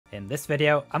In this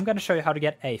video, I'm going to show you how to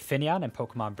get a Finneon in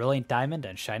Pokemon Brilliant Diamond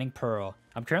and Shining Pearl.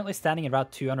 I'm currently standing in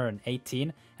Route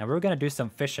 218, and we're going to do some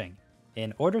fishing.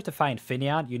 In order to find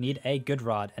Finneon, you need a good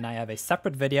rod, and I have a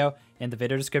separate video in the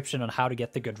video description on how to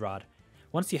get the good rod.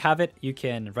 Once you have it, you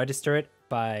can register it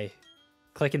by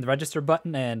clicking the register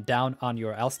button and down on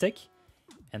your L stick.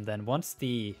 And then once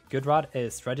the good rod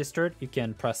is registered, you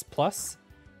can press plus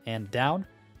and down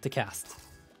to cast.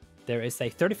 There is a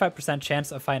 35%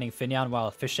 chance of finding Finneon while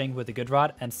fishing with a good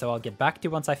rod, and so I'll get back to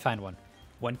you once I find one.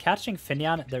 When catching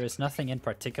Finneon, there is nothing in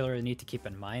particular you need to keep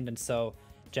in mind, and so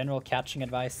general catching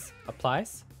advice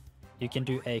applies. You can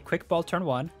do a quick ball turn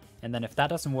 1, and then if that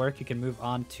doesn't work, you can move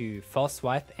on to false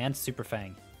swipe and super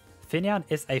fang. Finneon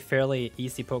is a fairly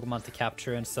easy Pokemon to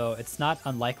capture, and so it's not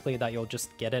unlikely that you'll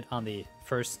just get it on the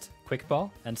first quick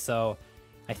ball, and so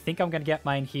I think I'm gonna get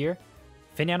mine here.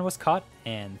 Finneon was caught,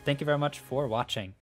 and thank you very much for watching.